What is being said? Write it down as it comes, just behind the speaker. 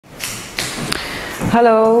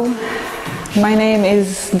Hello, my name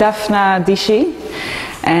is Daphna Wysokier-Dishi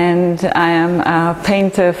and I am a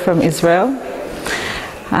painter from Israel.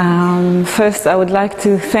 First I would like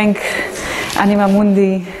to thank ANIMA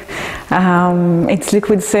MUNDI,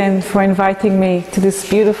 ITSLIQUID for inviting me to this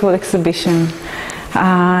beautiful exhibition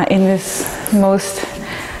in this most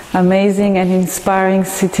amazing and inspiring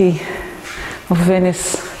city of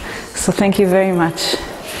Venice. So thank you very much.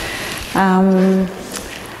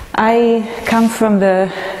 I come from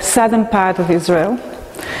the southern part of Israel.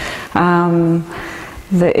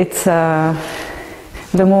 It's a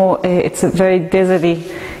very deserty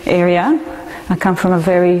area. I come from a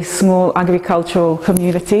very small agricultural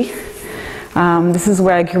community. This is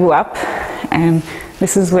where I grew up, and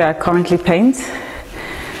this is where I currently paint.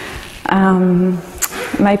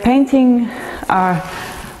 My paintings are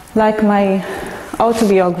like my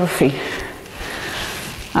autobiography.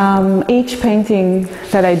 Each painting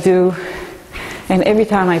that I do, and every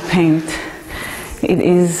time I paint, it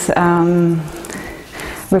is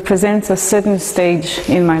represents a certain stage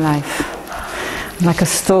in my life, like a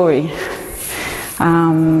story.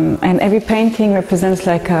 And every painting represents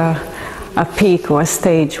like a peak or a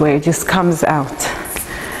stage where it just comes out.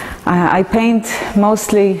 I paint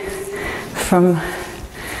mostly from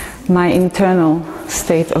my internal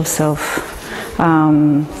state of self.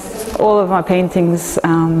 All of my paintings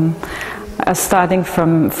are starting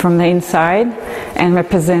from the inside and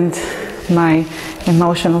represent my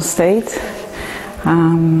emotional state.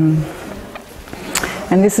 And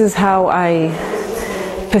this is how I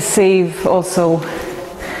perceive also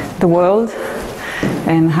the world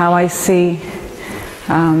and how I see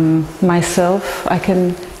myself. I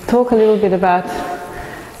can talk a little bit about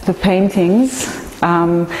the paintings.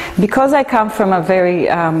 Because I come from a very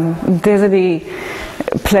deserty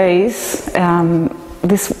place,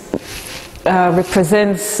 this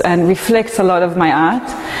represents and reflects a lot of my art.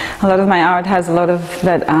 A lot of my art has a lot of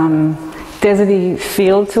that deserty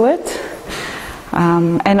feel to it.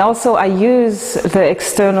 And also I use the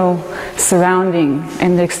external surrounding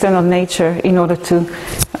and the external nature in order to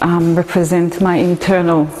represent my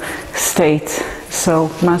internal state. So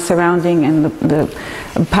my surrounding and the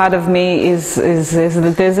part of me is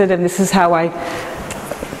the desert, and this is how I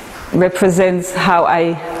represents how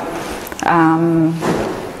I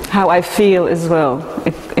feel as well.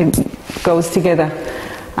 It goes together.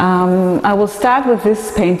 I will start with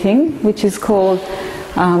this painting, which is called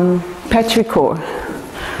Patrichor,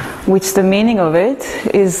 which the meaning of it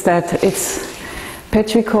is that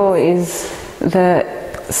Patrichor is the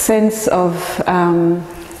sense of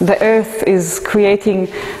the earth is creating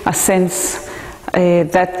a sense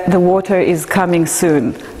that the water is coming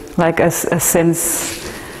soon, like a sense.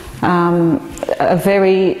 A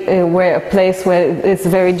place where it's a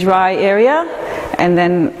very dry area, and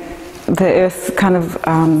then the earth kind of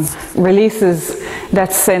releases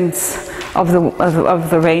that sense of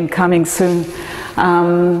the rain coming soon.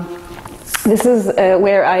 This is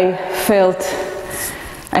where I felt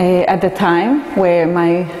at the time, where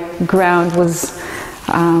my ground was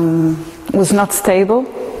not stable,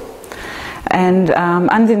 and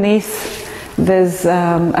underneath there's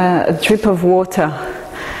a drip of water,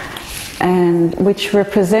 and which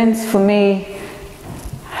represents for me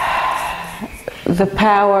the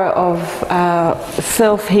power of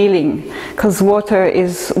self-healing, because water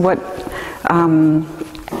is what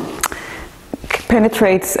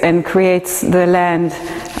penetrates and creates the land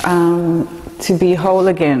to be whole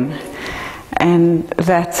again. And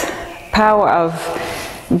that power of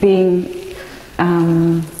being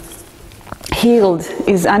healed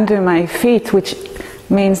is under my feet, which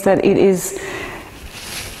means that it is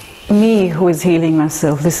me who is healing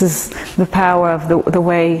myself. This is the power of the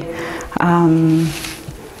way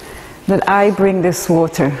that I bring this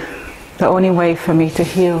water, the only way for me to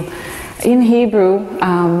heal. In Hebrew,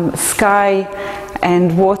 sky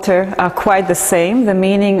and water are quite the same. The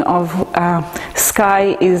meaning of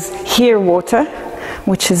sky is here water,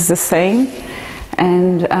 which is the same.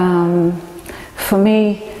 And for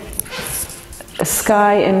me,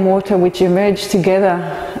 sky and water which emerge together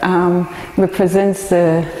represents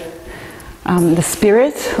the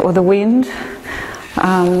spirit or the wind,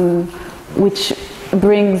 which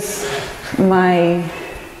brings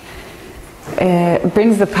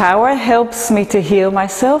the power, helps me to heal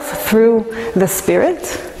myself through the spirit,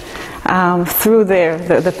 through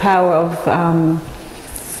the power of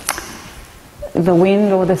the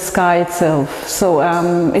wind or the sky itself. So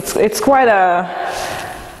it's quite a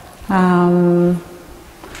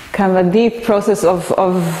kind of a deep process of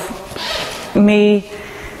me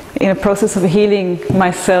in a process of healing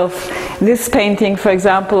myself. This painting, for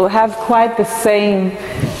example, have quite the same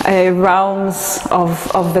realms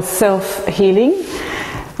of the self-healing.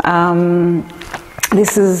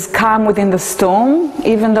 This is calm within the storm,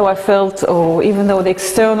 even though I felt, or even though the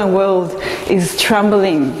external world is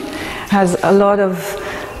trembling, has a lot of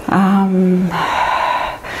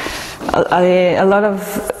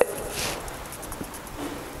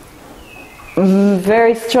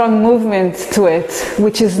very strong movement to it,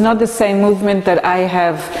 which is not the same movement that I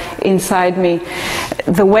have inside me.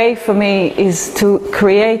 The way for me is to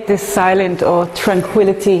create this silent or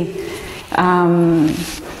tranquility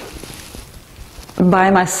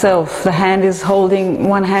by myself. One hand is holding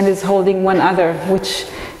one other, which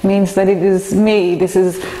means that it is me.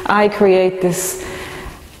 I create this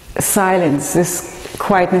silence, this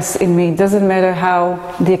quietness in me. It doesn't matter how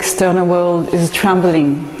the external world is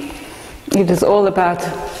trembling. It is all about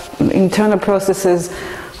internal processes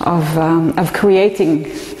of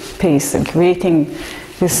creating peace and creating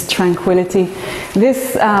this tranquility.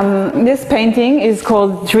 This painting is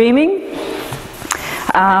called Dreaming.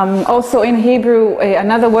 Also in Hebrew,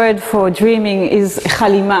 another word for dreaming is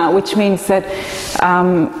chalima, which means that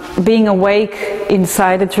being awake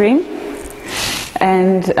inside a dream.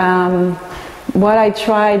 And what I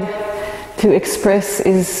tried to express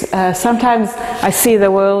is sometimes I see the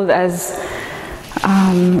world as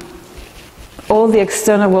all the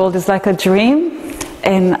external world is like a dream,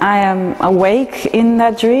 and I am awake in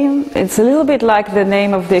that dream. It's a little bit like the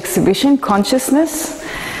name of the exhibition, Consciousness,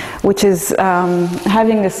 which is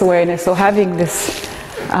having this awareness or having this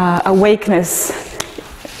awakeness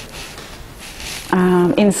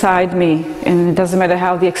inside me, and it doesn't matter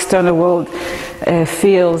how the external world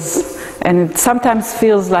feels, and it sometimes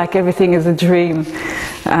feels like everything is a dream.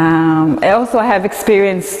 I have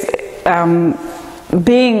experienced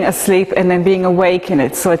being asleep and then being awake in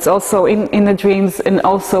it, so it's also in the dreams, and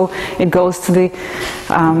also it goes to the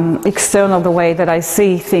external, the way that I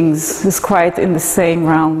see things is quite in the same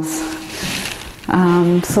realms.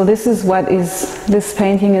 So this is what this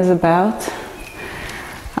painting is about.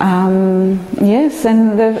 Yes,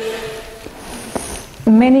 and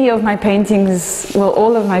many of my paintings, well,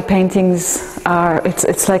 all of my paintings are,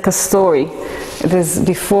 it's like a story. There's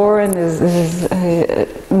before and there's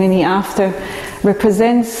many after.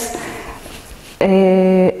 Represents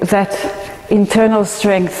that internal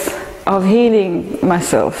strength of healing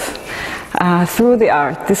myself through the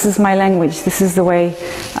art. This is my language. This is the way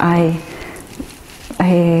I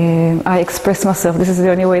express myself. This is the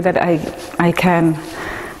only way that I can.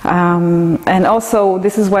 And also,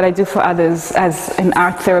 this is what I do for others as an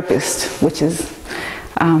art therapist, which is,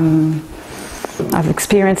 I've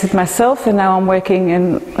experienced it myself, and now I'm working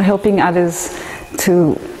and helping others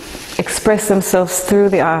to express themselves through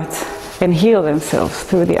the art and heal themselves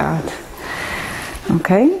through the art.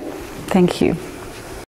 Okay? Thank you.